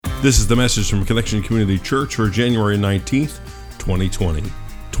This is the message from Connection Community Church for January 19th, 2020.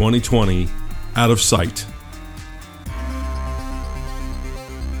 2020, out of sight.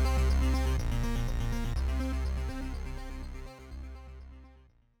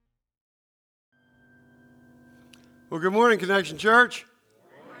 Well, good morning, Connection Church.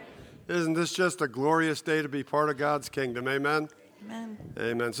 Isn't this just a glorious day to be part of God's kingdom? Amen? Amen.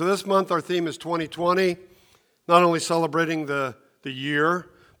 Amen. So this month our theme is 2020, not only celebrating the year,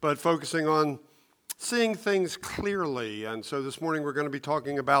 but focusing on seeing things clearly. And so this morning we're going to be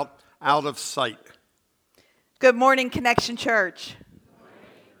talking about out of sight. Good morning, Connection Church.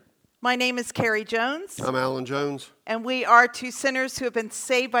 My name is Carrie Jones. I'm Alan Jones. And we are two sinners who have been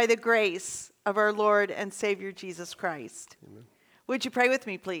saved by the grace of our Lord and Savior Jesus Christ. Amen. Would you pray with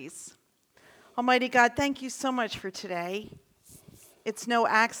me, please? Almighty God, thank you so much for today. It's no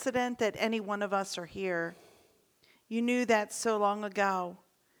accident that any one of us are here. You knew that so long ago.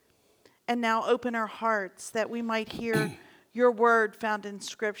 And now open our hearts that we might hear your word found in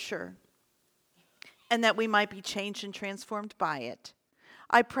Scripture and that we might be changed and transformed by it.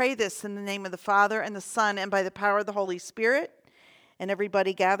 I pray this in the name of the Father and the Son and by the power of the Holy Spirit. And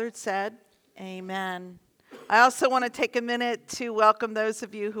everybody gathered said, Amen. I also want to take a minute to welcome those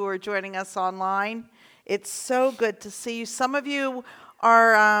of you who are joining us online. It's so good to see you. Some of you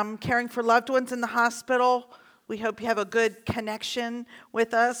are caring for loved ones in the hospital. We hope you have a good connection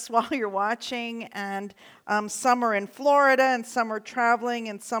with us while you're watching. And some are in Florida, and some are traveling,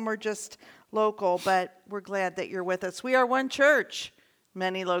 and some are just local. But we're glad that you're with us. We are one church,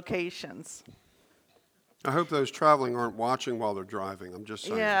 many locations. I hope those traveling aren't watching while they're driving. I'm just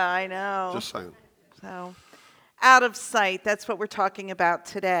saying. Yeah, I know. Just saying. So, out of sight, that's what we're talking about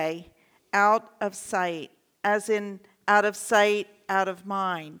today. Out of sight, as in out of sight, out of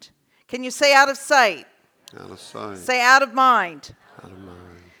mind. Can you say out of sight? Out of sight. Say out of mind. Out of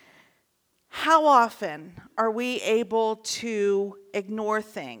mind. How often are we able to ignore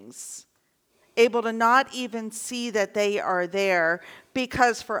things? Able to not even see that they are there?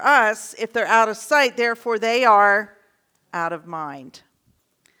 Because for us, if they're out of sight, therefore they are out of mind.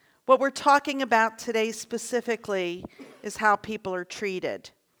 What we're talking about today specifically is how people are treated.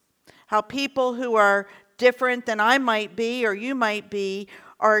 How people who are different than I might be or you might be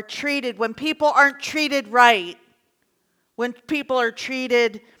are treated. When people aren't treated right, when people are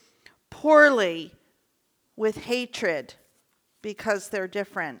treated poorly with hatred because they're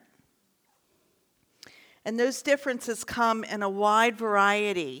different. And those differences come in a wide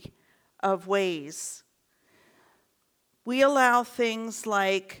variety of ways. We allow things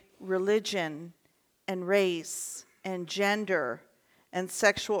like religion and race and gender and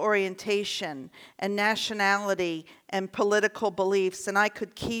sexual orientation and nationality and political beliefs, and I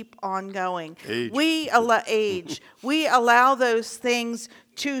could keep on going. Age. We allow those things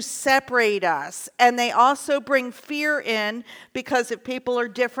to separate us, and they also bring fear in, because if people are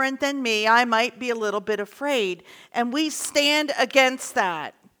different than me, I might be a little bit afraid, and we stand against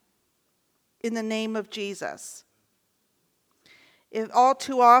that in the name of Jesus. If all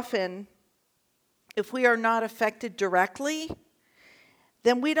too often, if we are not affected directly,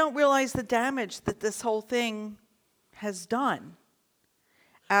 then we don't realize the damage that this whole thing has done.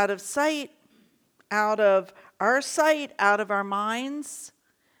 Out of sight, out of our minds.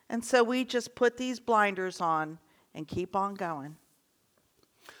 And so we just put these blinders on and keep on going.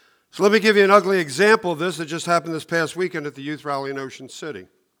 So let me give you an ugly example of this that just happened this past weekend at the youth rally in Ocean City.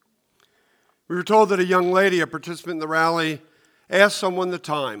 We were told that a young lady, a participant in the rally, asked someone the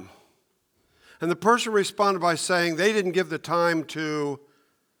time. And the person responded by saying they didn't give the time to,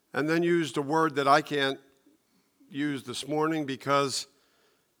 and then used a word that I can't use this morning because,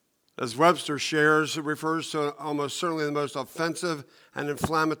 as Webster shares, it refers to almost certainly the most offensive and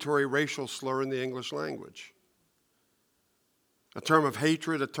inflammatory racial slur in the English language. A term of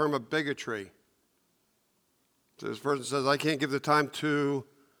hatred, a term of bigotry. So this person says, I can't give the time to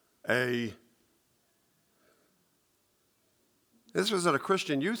a... This was at a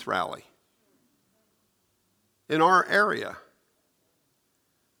Christian youth rally in our area.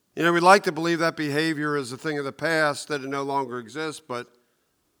 You know, we'd like to believe that behavior is a thing of the past, that it no longer exists, but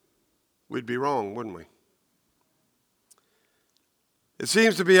we'd be wrong, wouldn't we? It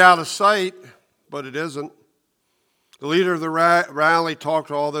seems to be out of sight, but it isn't. The leader of the rally talked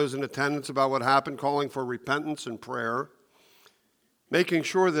to all those in attendance about what happened, calling for repentance and prayer, making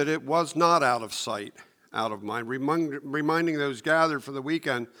sure that it was not out of sight, out of mind, reminding those gathered for the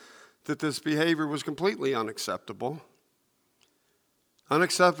weekend that this behavior was completely unacceptable.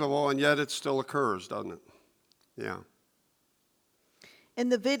 Unacceptable, and yet it still occurs, doesn't it? Yeah. In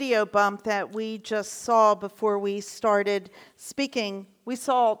the video bump that we just saw before we started speaking, we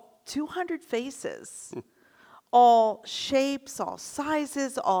saw 200 faces, all shapes, all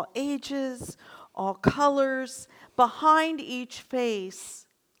sizes, all ages, all colors. Behind each face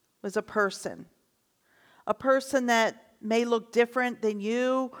was a person that may look different than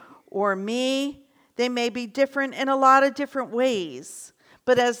you or me. They may be different in a lot of different ways.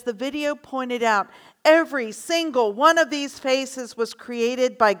 But as the video pointed out, every single one of these faces was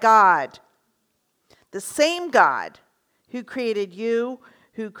created by God. The same God who created you,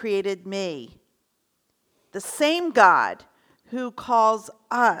 who created me. The same God who calls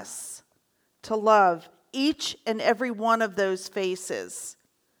us to love each and every one of those faces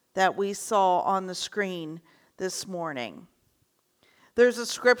that we saw on the screen this morning. There's a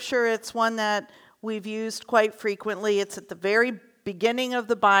scripture, it's one that we've used quite frequently. It's at the very beginning of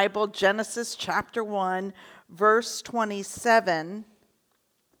the Bible, Genesis chapter 1, verse 27.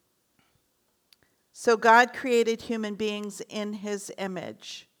 So God created human beings in his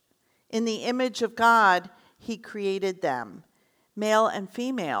image. In the image of God, he created them. Male and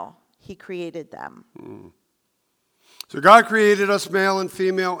female, he created them. So God created us male and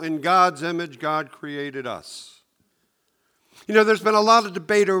female. In God's image, God created us. You know, there's been a lot of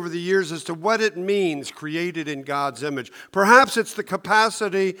debate over the years as to what it means, created in God's image. Perhaps it's the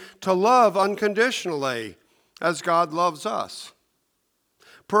capacity to love unconditionally as God loves us.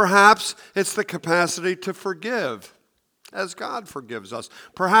 Perhaps it's the capacity to forgive as God forgives us.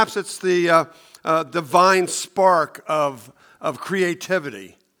 Perhaps it's the divine spark of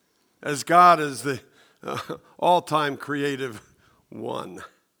creativity as God is the all-time creative one.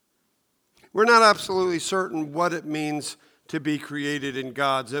 We're not absolutely certain what it means to be created in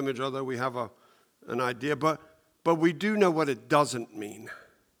God's image, although we have an idea, but we do know what it doesn't mean.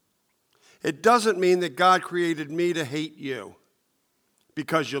 It doesn't mean that God created me to hate you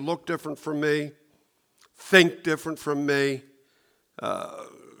because you look different from me, think different from me,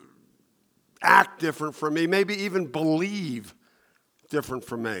 act different from me, maybe even believe different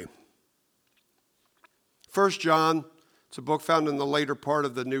from me. 1 John, it's a book found in the later part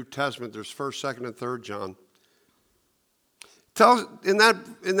of the New Testament. There's 1st, 2nd, and 3rd John. In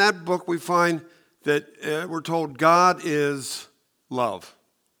that book we find that we're told God is love.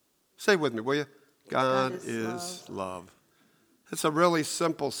 Say it with me, will you? God is love. It's a really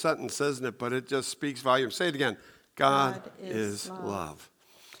simple sentence, isn't it? But it just speaks volumes. Say it again. God is love.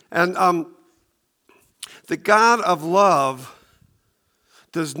 And the God of love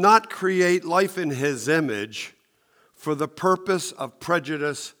does not create life in his image for the purpose of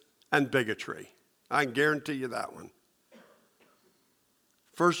prejudice and bigotry. I can guarantee you that one.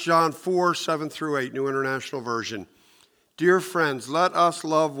 1 John 4, 7 through 8, New International Version. Dear friends, let us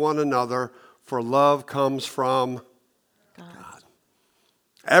love one another, for love comes from God.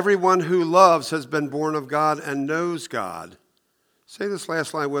 Everyone who loves has been born of God and knows God. Say this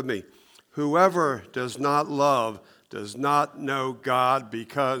last line with me. Whoever does not love does not know God,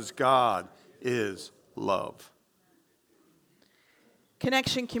 because God is love.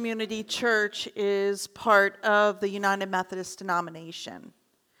 Connection Community Church is part of the United Methodist denomination.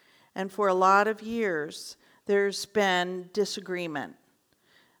 And for a lot of years, there's been disagreement.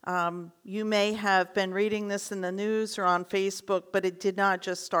 You may have been reading this in the news or on Facebook, but it did not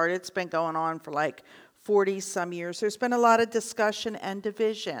just start. It's been going on for like 40 some years. There's been a lot of discussion and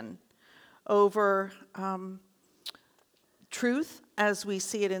division over truth as we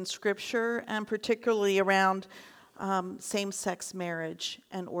see it in Scripture, and particularly around same-sex marriage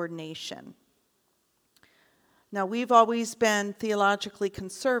and ordination. Now, we've always been theologically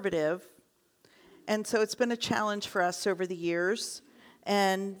conservative, and so it's been a challenge for us over the years,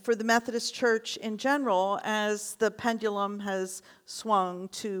 and for the Methodist Church in general, as the pendulum has swung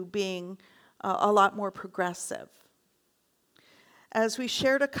to being a lot more progressive. As we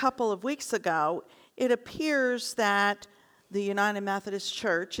shared a couple of weeks ago, it appears that the United Methodist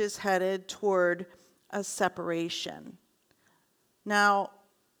Church is headed toward a separation. Now,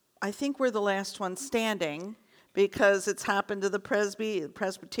 I think we're the last one standing, because it's happened to the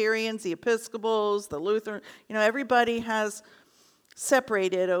Presbyterians, the Episcopals, the Lutheran. Everybody has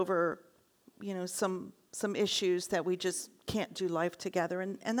separated over, some issues that we just can't do life together,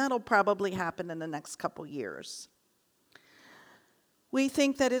 and that'll probably happen in the next couple years. We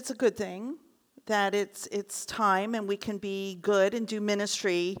think that it's a good thing, that it's time and we can be good and do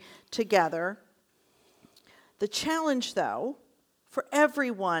ministry together. The challenge, though, for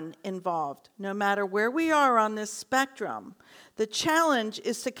everyone involved, no matter where we are on this spectrum, the challenge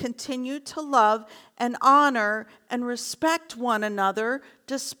is to continue to love and honor and respect one another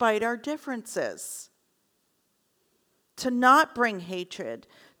despite our differences. To not bring hatred,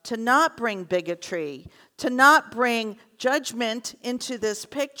 to not bring bigotry, to not bring judgment into this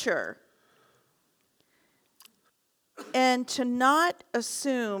picture, and to not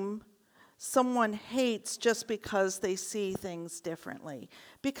assume someone hates just because they see things differently,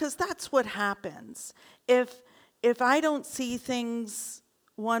 because that's what happens. If I don't see things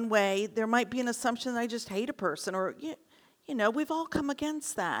one way, there might be an assumption that I just hate a person, or we've all come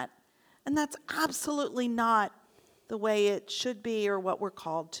against that, and that's absolutely not the way it should be or what we're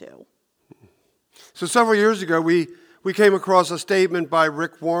called to. So several years ago, we came across a statement by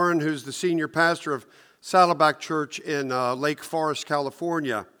Rick Warren, who's the senior pastor of Saddleback Church in Lake Forest,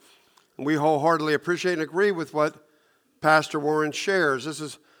 California. And we wholeheartedly appreciate and agree with what Pastor Warren shares.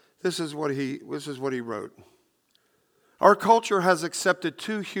 This is what he wrote. Our culture has accepted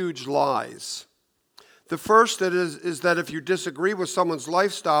two huge lies. The first is that if you disagree with someone's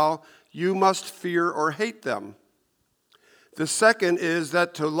lifestyle, you must fear or hate them. The second is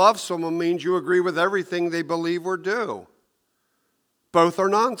that to love someone means you agree with everything they believe or do. Both are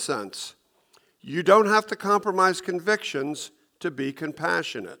nonsense. You don't have to compromise convictions to be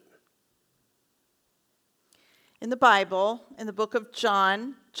compassionate. In the Bible, in the book of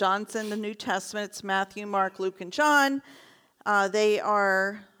John, John's in the New Testament, it's Matthew, Mark, Luke, and John. They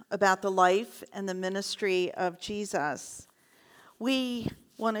are about the life and the ministry of Jesus. We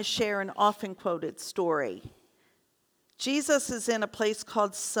want to share an often quoted story. Jesus is in a place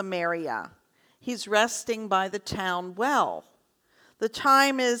called Samaria. He's resting by the town well. The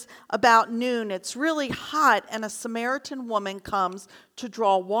time is about noon. It's really hot, and a Samaritan woman comes to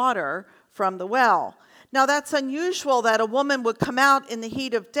draw water from the well. Now, that's unusual that a woman would come out in the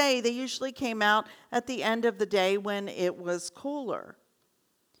heat of day. They usually came out at the end of the day when it was cooler.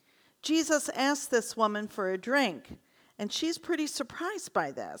 Jesus asked this woman for a drink, and she's pretty surprised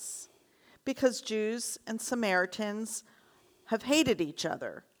by this because Jews and Samaritans have hated each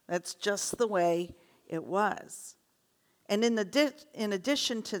other. That's just the way it was. And in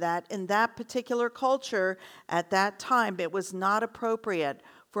addition to that, in that particular culture at that time, it was not appropriate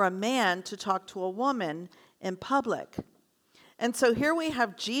for a man to talk to a woman in public. And so here we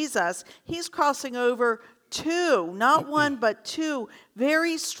have Jesus. He's crossing over two, not one, but two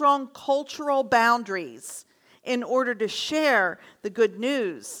very strong cultural boundaries in order to share the good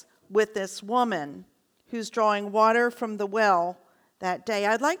news with this woman who's drawing water from the well that day.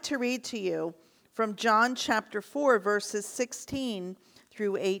 I'd like to read to you from John chapter 4, verses 16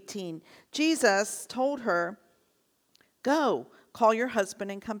 through 18. Jesus told her, "Go, call your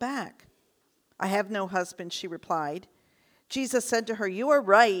husband and come back." "I have no husband," she replied. Jesus said to her, "You are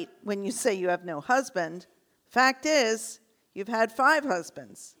right when you say you have no husband. Fact is, you've had 5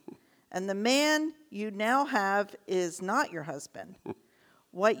 husbands, and the man you now have is not your husband.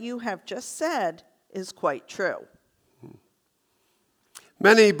 What you have just said is quite true."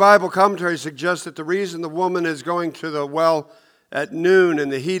 Many Bible commentaries suggest that the reason the woman is going to the well at noon in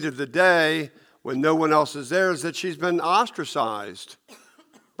the heat of the day when no one else is there is that she's been ostracized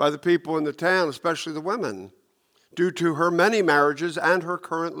by the people in the town, especially the women, due to her many marriages and her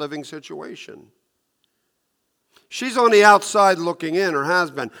current living situation. She's on the outside looking in, or has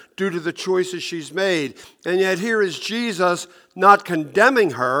been, due to the choices she's made. And yet here is Jesus not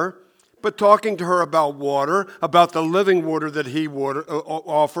condemning her, but talking to her about water, about the living water that he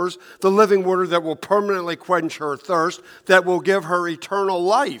offers, the living water that will permanently quench her thirst, that will give her eternal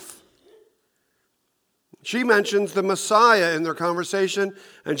life. She mentions the Messiah in their conversation,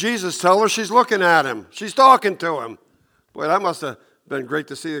 and Jesus tells her she's looking at him. She's talking to him. Boy, that must have been great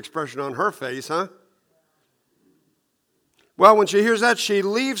to see the expression on her face, huh? Well, when she hears that, she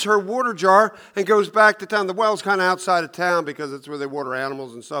leaves her water jar and goes back to town. The well's kind of outside of town because it's where they water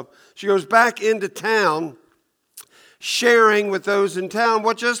animals and stuff. She goes back into town, sharing with those in town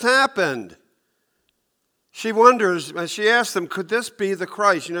what just happened. She wonders, she asks them, could this be the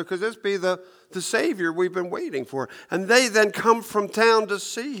Christ? Could this be the Savior we've been waiting for? And they then come from town to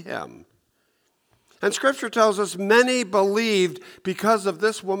see him. And Scripture tells us many believed because of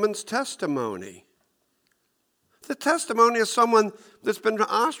this woman's testimony. The testimony of someone that's been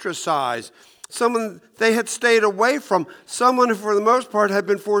ostracized, someone they had stayed away from, someone who for the most part had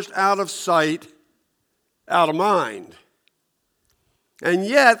been forced out of sight, out of mind. And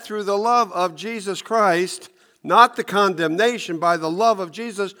yet, through the love of Jesus Christ, not the condemnation, by the love of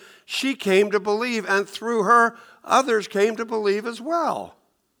Jesus, she came to believe, and through her, others came to believe as well.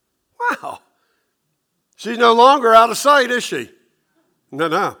 Wow. She's no longer out of sight, is she?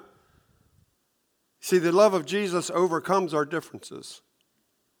 No. See, the love of Jesus overcomes our differences,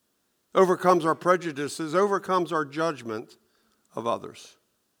 overcomes our prejudices, overcomes our judgment of others.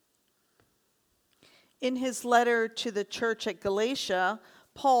 In his letter to the church at Galatia,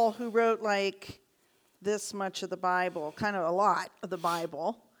 Paul, who wrote like this much of the Bible, kind of a lot of the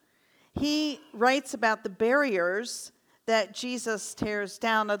Bible, he writes about the barriers that Jesus tears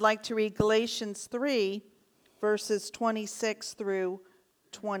down. I'd like to read Galatians 3, verses 26 through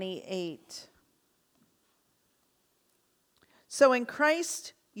 28. So in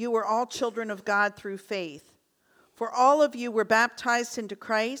Christ you were all children of God through faith. For all of you were baptized into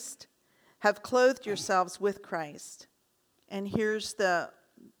Christ, have clothed yourselves with Christ. And here's the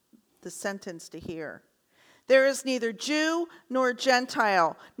sentence to hear. There is neither Jew nor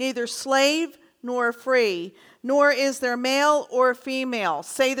Gentile, neither slave nor free, nor is there male or female.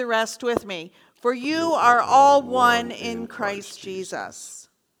 Say the rest with me. For you are all one in Christ Jesus.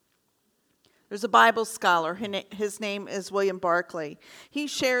 There's a Bible scholar. His name is William Barclay. He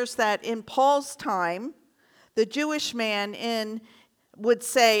shares that in Paul's time, the Jewish man would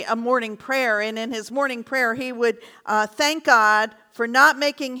say a morning prayer, and in his morning prayer he would thank God for not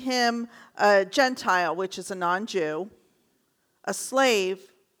making him a Gentile, which is a non-Jew, a slave,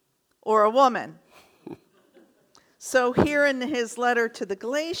 or a woman. So here in his letter to the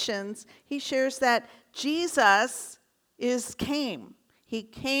Galatians, he shares that Jesus came. He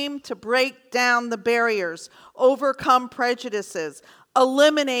came to break down the barriers, overcome prejudices,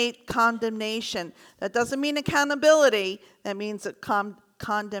 eliminate condemnation. That doesn't mean accountability. That means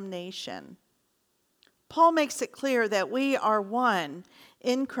condemnation. Paul makes it clear that we are one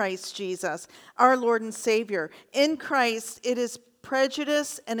in Christ Jesus, our Lord and Savior. In Christ, it is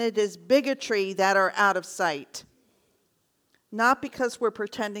prejudice and it is bigotry that are out of sight. Not because we're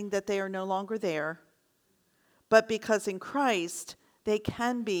pretending that they are no longer there, but because in Christ, they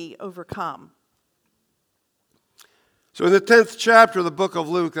can be overcome. So in the 10th chapter of the book of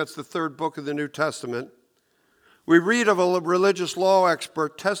Luke, that's the third book of the New Testament, we read of a religious law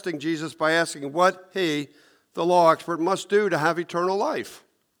expert testing Jesus by asking what he, the law expert, must do to have eternal life.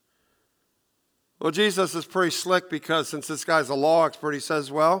 Well, Jesus is pretty slick because since this guy's a law expert, he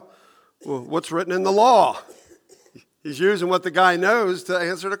says, well, what's written in the law? He's using what the guy knows to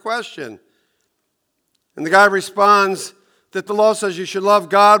answer the question. And the guy responds that the law says you should love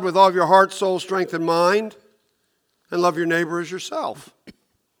God with all of your heart, soul, strength, and mind, and love your neighbor as yourself.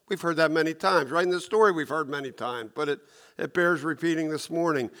 We've heard that many times. Right in this story we've heard many times, but it bears repeating this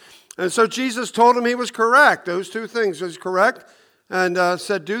morning. And so Jesus told him he was correct. Those two things he was correct, and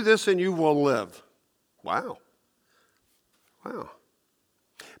said, do this and you will live. Wow.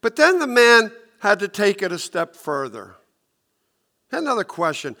 But then the man had to take it a step further. Another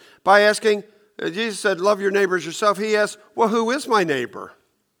question. By asking, Jesus said, love your neighbor as yourself. He asked, well, who is my neighbor?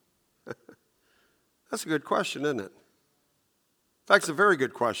 That's a good question, isn't it? In fact, it's a very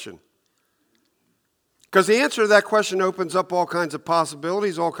good question. Because the answer to that question opens up all kinds of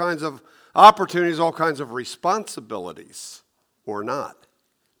possibilities, all kinds of opportunities, all kinds of responsibilities, or not.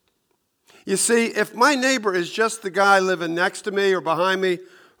 You see, if my neighbor is just the guy living next to me or behind me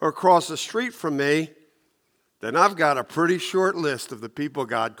or across the street from me, then I've got a pretty short list of the people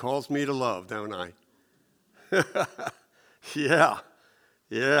God calls me to love, don't I?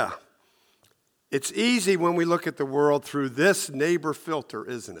 Yeah. It's easy when we look at the world through this neighbor filter,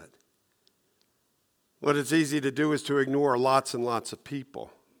 isn't it? What it's easy to do is to ignore lots and lots of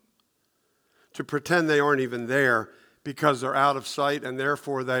people, to pretend they aren't even there because they're out of sight and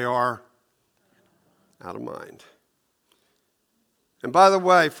therefore they are out of mind. And by the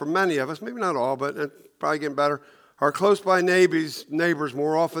way, for many of us, maybe not all, but it's probably getting better, our close by neighbors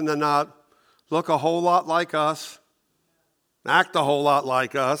more often than not look a whole lot like us, act a whole lot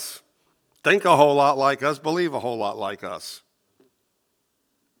like us, think a whole lot like us, believe a whole lot like us.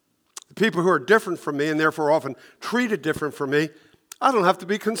 The people who are different from me and therefore often treated different from me, I don't have to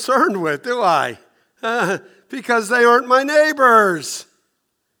be concerned with, do I? Because they aren't my neighbors.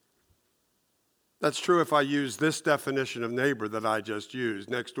 That's true if I use this definition of neighbor that I just used,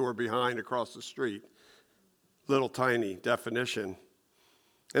 next door, behind, across the street. Little tiny definition.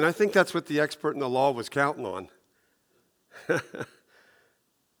 And I think that's what the expert in the law was counting on.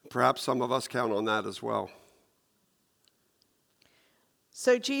 Perhaps some of us count on that as well.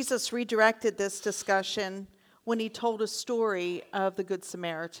 So Jesus redirected this discussion when he told a story of the Good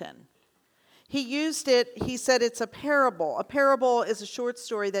Samaritan. He used it, he said it's a parable. A parable is a short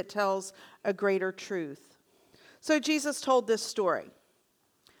story that tells a greater truth. So Jesus told this story.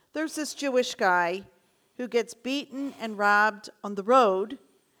 There's this Jewish guy who gets beaten and robbed on the road,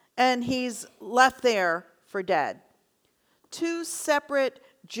 and he's left there for dead. Two separate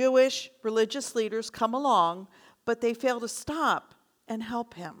Jewish religious leaders come along, but they fail to stop and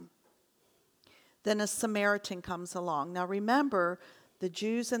help him. Then a Samaritan comes along. Now remember, the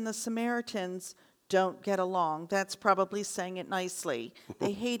Jews and the Samaritans don't get along. That's probably saying it nicely.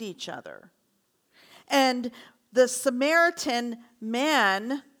 They hate each other. And the Samaritan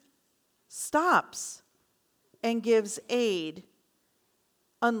man stops and gives aid,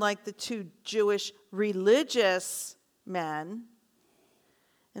 unlike the two Jewish religious men.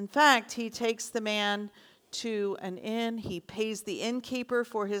 In fact, he takes the man to an inn. He pays the innkeeper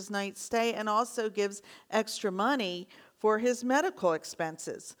for his night's stay and also gives extra money for his medical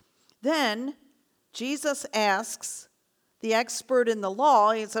expenses. Then Jesus asks the expert in the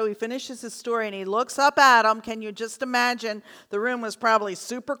law, and so he finishes his story and he looks up at him. Can you just imagine? The room was probably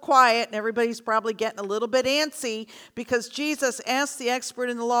super quiet and everybody's probably getting a little bit antsy because Jesus asked the expert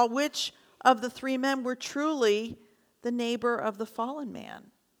in the law which of the three men were truly the neighbor of the fallen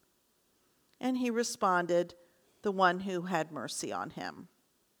man. And he responded, the one who had mercy on him.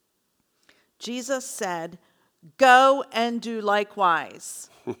 Jesus said, go and do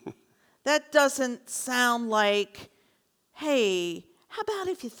likewise. That doesn't sound like, hey, how about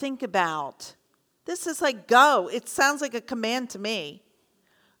if you think about? This is like go. It sounds like a command to me.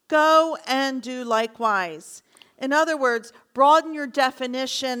 Go and do likewise. In other words, broaden your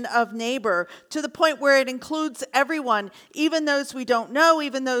definition of neighbor to the point where it includes everyone, even those we don't know,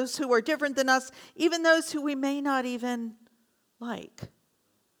 even those who are different than us, even those who we may not even like.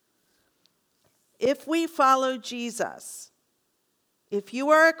 If we follow Jesus, if you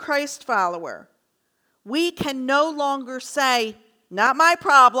are a Christ follower, we can no longer say, not my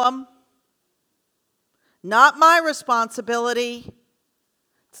problem, not my responsibility,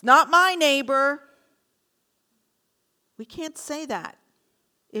 it's not my neighbor. We can't say that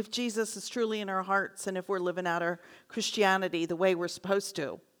if Jesus is truly in our hearts and if we're living out our Christianity the way we're supposed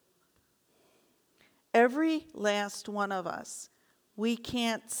to. Every last one of us, we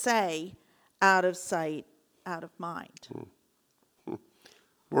can't say out of sight, out of mind.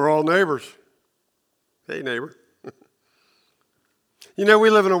 We're all neighbors. Hey, neighbor. You know,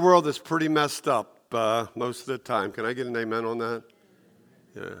 we live in a world that's pretty messed up most of the time. Can I get an amen on that?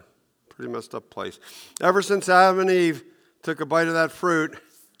 Yeah, pretty messed up place. Ever since Adam and Eve took a bite of that fruit,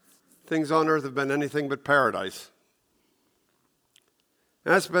 things on earth have been anything but paradise.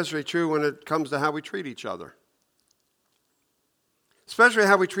 And that's especially true when it comes to how we treat each other. Especially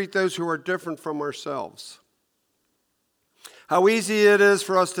how we treat those who are different from ourselves. How easy it is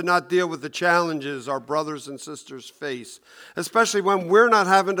for us to not deal with the challenges our brothers and sisters face, especially when we're not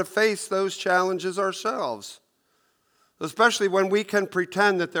having to face those challenges ourselves. Especially when we can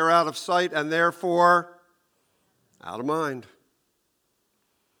pretend that they're out of sight and therefore out of mind.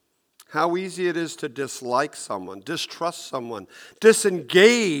 How easy it is to dislike someone, distrust someone,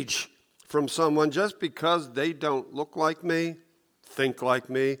 disengage from someone just because they don't look like me, think like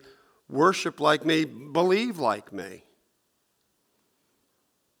me, worship like me, believe like me.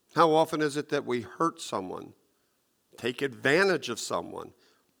 How often is it that we hurt someone, take advantage of someone,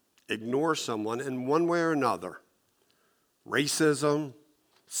 ignore someone in one way or another? Racism,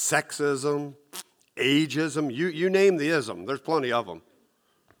 sexism, ageism, you name the ism, there's plenty of them.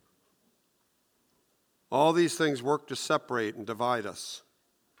 All these things work to separate and divide us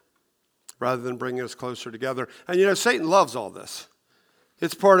rather than bringing us closer together. And you know, Satan loves all this.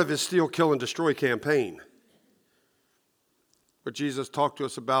 It's part of his steal, kill, and destroy campaign. What Jesus talked to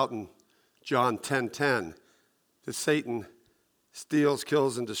us about in John 10:10, that Satan steals,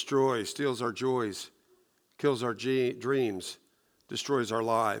 kills, and destroys, steals our joys, kills our dreams, destroys our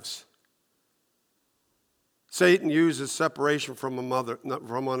lives. Satan uses separation from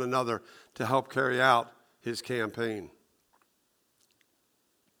one another to help carry out his campaign.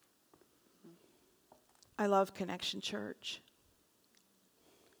 I love Connection Church.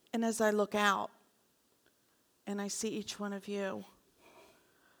 And as I look out and I see each one of you,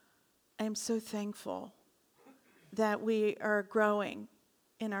 I am so thankful that we are growing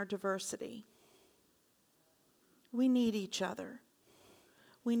in our diversity. We need each other.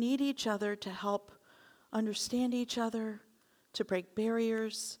 We need each other to help understand each other, to break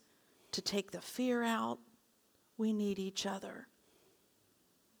barriers, to take the fear out. We need each other.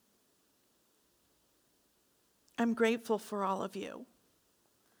 I'm grateful for all of you,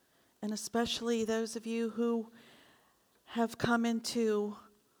 and especially those of you who have come into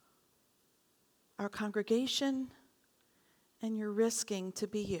our congregation and you're risking to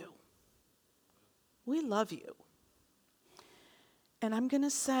be you. We love you. And I'm going to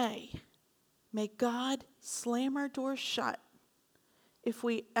say, may God slam our doors shut if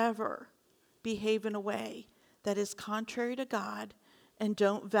we ever behave in a way that is contrary to God and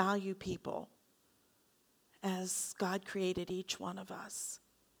don't value people as God created each one of us.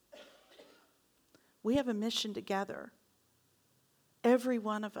 We have a mission together, every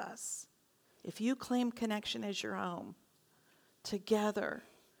one of us, if you claim Connection as your home, together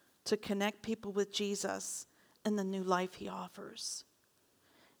to connect people with Jesus and the new life he offers.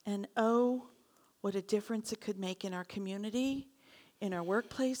 And oh, what a difference it could make in our community, in our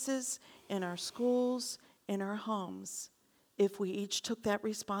workplaces, in our schools, in our homes, if we each took that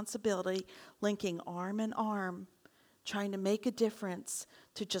responsibility, linking arm in arm, trying to make a difference,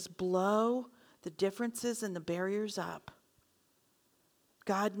 to just blow the differences and the barriers up.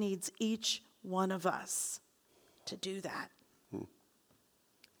 God needs each one of us to do that.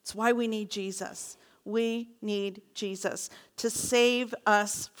 It's why we need Jesus. We need Jesus to save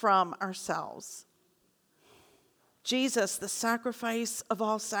us from ourselves. Jesus, the sacrifice of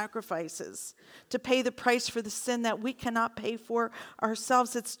all sacrifices, to pay the price for the sin that we cannot pay for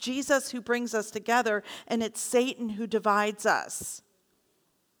ourselves. It's Jesus who brings us together, and it's Satan who divides us.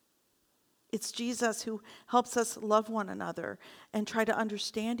 It's Jesus who helps us love one another and try to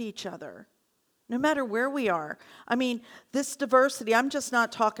understand each other, no matter where we are. I mean, this diversity, I'm just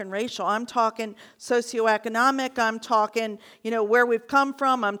not talking racial. I'm talking socioeconomic. I'm talking, where we've come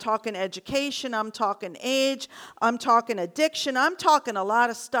from. I'm talking education. I'm talking age. I'm talking addiction. I'm talking a lot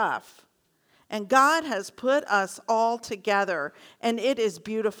of stuff. And God has put us all together, and it is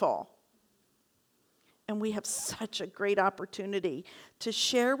beautiful. And we have such a great opportunity to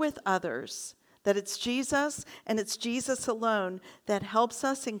share with others that it's Jesus and it's Jesus alone that helps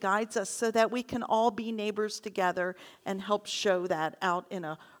us and guides us so that we can all be neighbors together and help show that out in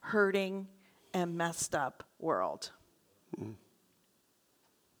a hurting and messed up world. Mm.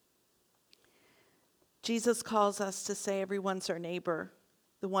 Jesus calls us to say everyone's our neighbor,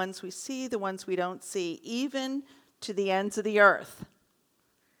 the ones we see, the ones we don't see, even to the ends of the earth.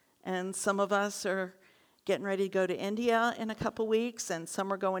 And some of us are getting ready to go to India in a couple weeks, and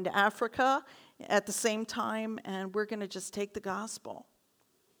some are going to Africa at the same time, and we're going to just take the gospel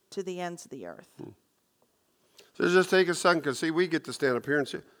to the ends of the earth. So just take a second, because see, we get to stand up here and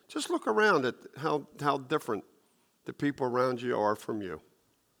say, just look around at how different the people around you are from you.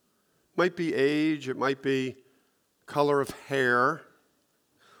 It might be age, it might be color of hair,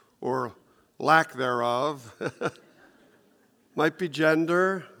 or lack thereof. Might be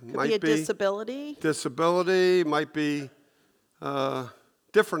gender, might be a disability. Disability, might be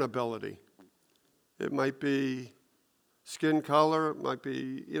different ability. It might be skin color, it might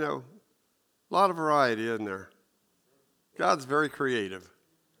be, a lot of variety in there. God's very creative.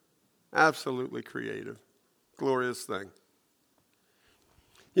 Absolutely creative. Glorious thing.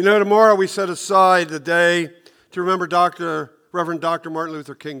 Tomorrow we set aside the day to remember Reverend Dr. Martin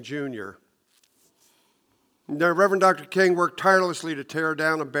Luther King Jr. Reverend Dr. King worked tirelessly to tear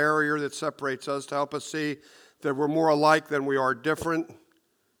down a barrier that separates us, to help us see that we're more alike than we are different,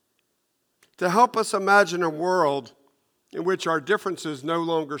 to help us imagine a world in which our differences no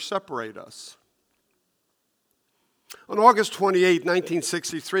longer separate us. On August 28,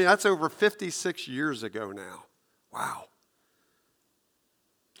 1963, that's over 56 years ago now. Wow.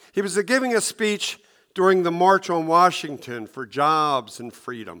 He was giving a speech during the March on Washington for jobs and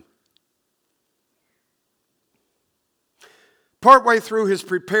freedom. Partway through his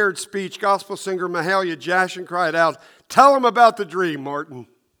prepared speech, gospel singer Mahalia Jackson cried out, "Tell him about the dream, Martin.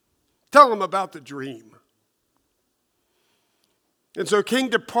 Tell him about the dream." And so King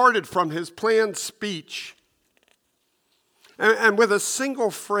departed from his planned speech, and with a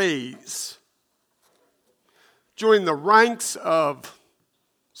single phrase, joined the ranks of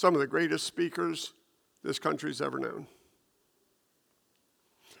some of the greatest speakers this country's ever known.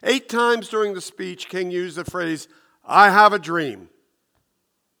 8 times during the speech, King used the phrase, "I have a dream."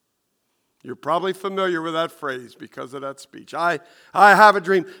 You're probably familiar with that phrase because of that speech. I have a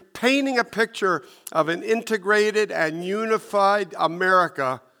dream, painting a picture of an integrated and unified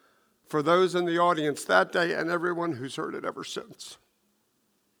America for those in the audience that day and everyone who's heard it ever since.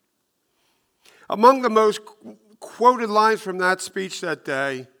 Among the most quoted lines from that speech that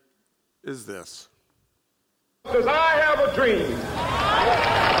day is this. Says, "I have a dream.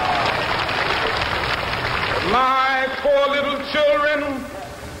 My 4 little children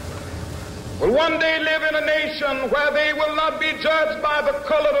will one day live in a nation where they will not be judged by the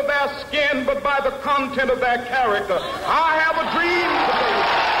color of their skin, but by the content of their character. I have a dream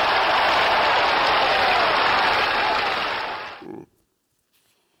today."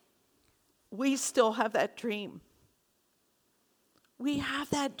 We still have that dream. We have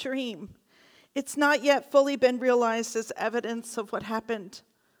that dream. It's not yet fully been realized as evidence of what happened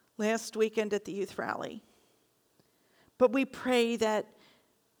last weekend at the youth rally. But we pray that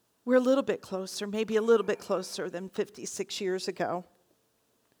we're a little bit closer, maybe a little bit closer than 56 years ago.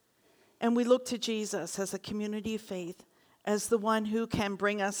 And we look to Jesus as a community of faith as the one who can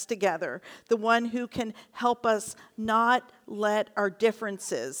bring us together, the one who can help us not let our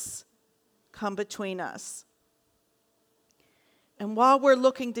differences come between us. And while we're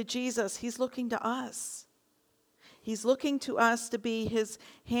looking to Jesus, he's looking to us. He's looking to us to be his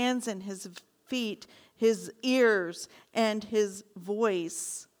hands and his feet, his ears and his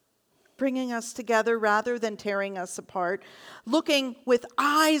voice, bringing us together rather than tearing us apart, looking with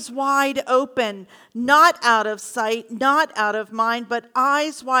eyes wide open, not out of sight, not out of mind, but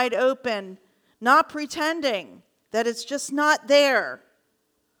eyes wide open, not pretending that it's just not there.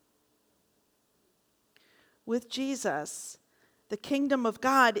 With Jesus, the kingdom of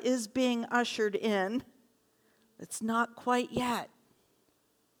God is being ushered in. It's not quite yet.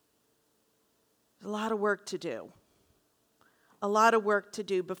 There's a lot of work to do. A lot of work to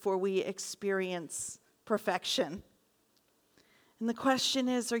do before we experience perfection. And the question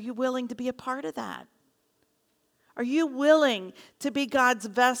is, are you willing to be a part of that? Are you willing to be God's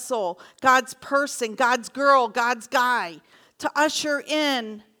vessel, God's person, God's girl, God's guy, to usher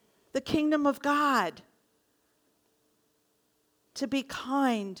in the kingdom of God? To be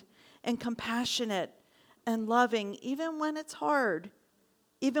kind and compassionate and loving, even when it's hard,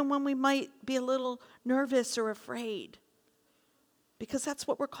 even when we might be a little nervous or afraid. Because that's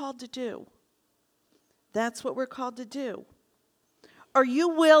what we're called to do. That's what we're called to do. Are you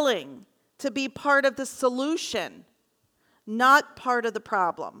willing to be part of the solution, not part of the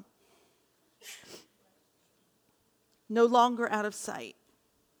problem? No longer out of sight.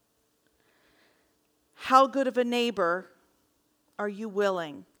 How good of a neighbor are you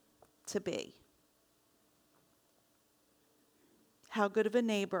willing to be? How good of a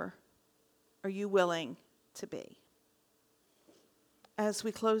neighbor are you willing to be? As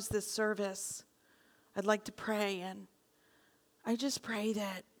we close this service, I'd like to pray, and I just pray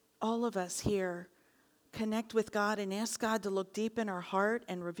that all of us here connect with God and ask God to look deep in our heart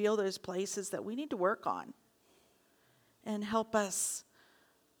and reveal those places that we need to work on and help us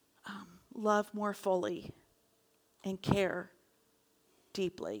love more fully and care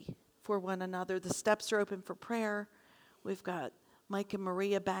deeply for one another. The steps are open for prayer. We've got Mike and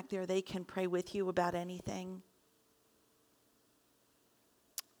Maria back there. They can pray with you about anything.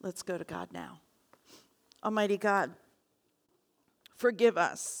 Let's go to God now. Almighty God, forgive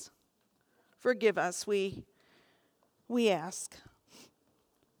us. Forgive us, we ask,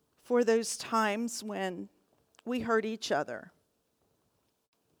 for those times when we hurt each other,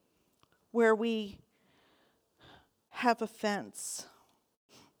 where we have offense.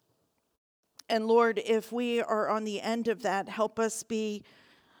 And Lord, if we are on the end of that, help us be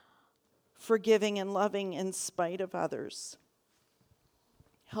forgiving and loving in spite of others.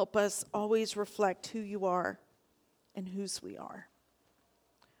 Help us always reflect who you are and whose we are.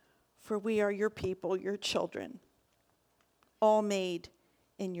 For we are your people, your children, all made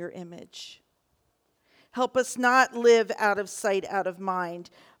in your image. Help us not live out of sight, out of mind,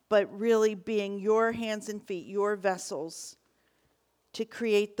 but really being your hands and feet, your vessels, to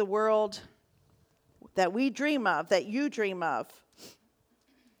create the world that we dream of, that you dream of,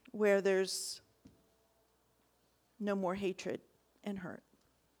 where there's no more hatred and hurt.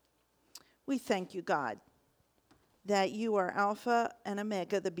 We thank you, God, that you are Alpha and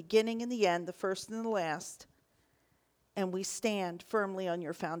Omega, the beginning and the end, the first and the last, and we stand firmly on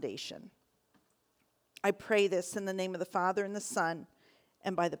your foundation. I pray this in the name of the Father and the Son,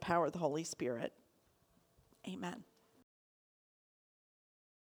 and by the power of the Holy Spirit. Amen.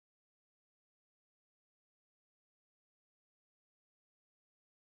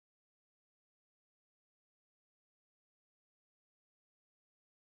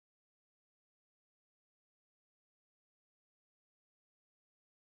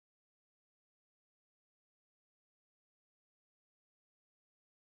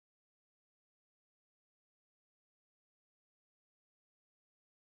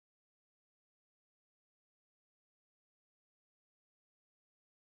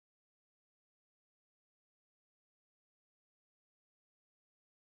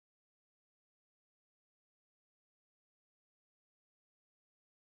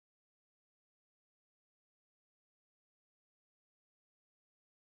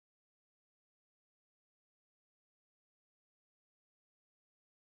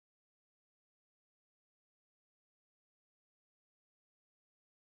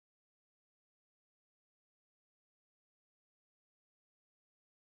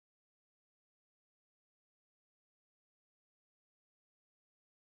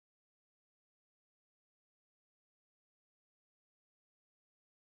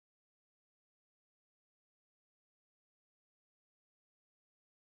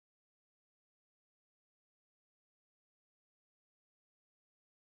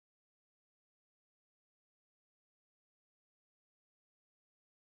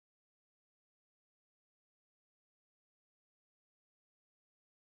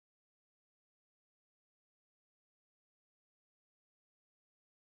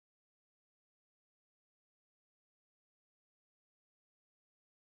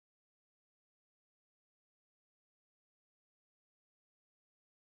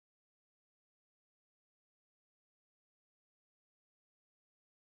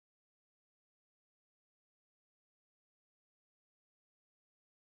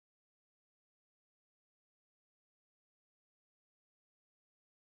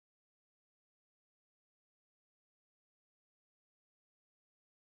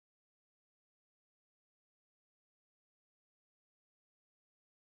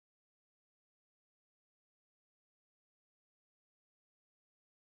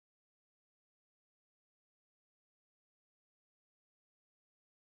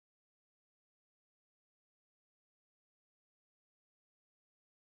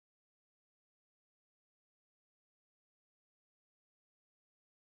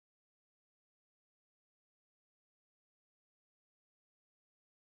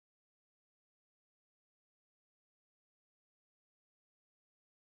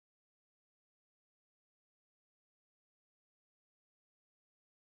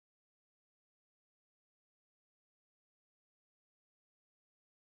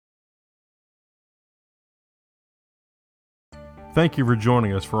 Thank you for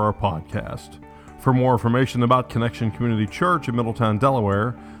joining us for our podcast. For more information about Connection Community Church in Middletown,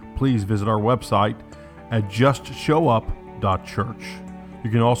 Delaware, please visit our website at justshowup.church. You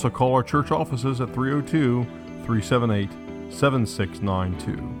can also call our church offices at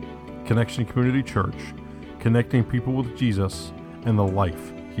 302-378-7692. Connection Community Church, connecting people with Jesus and the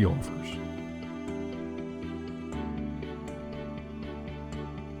life He offers.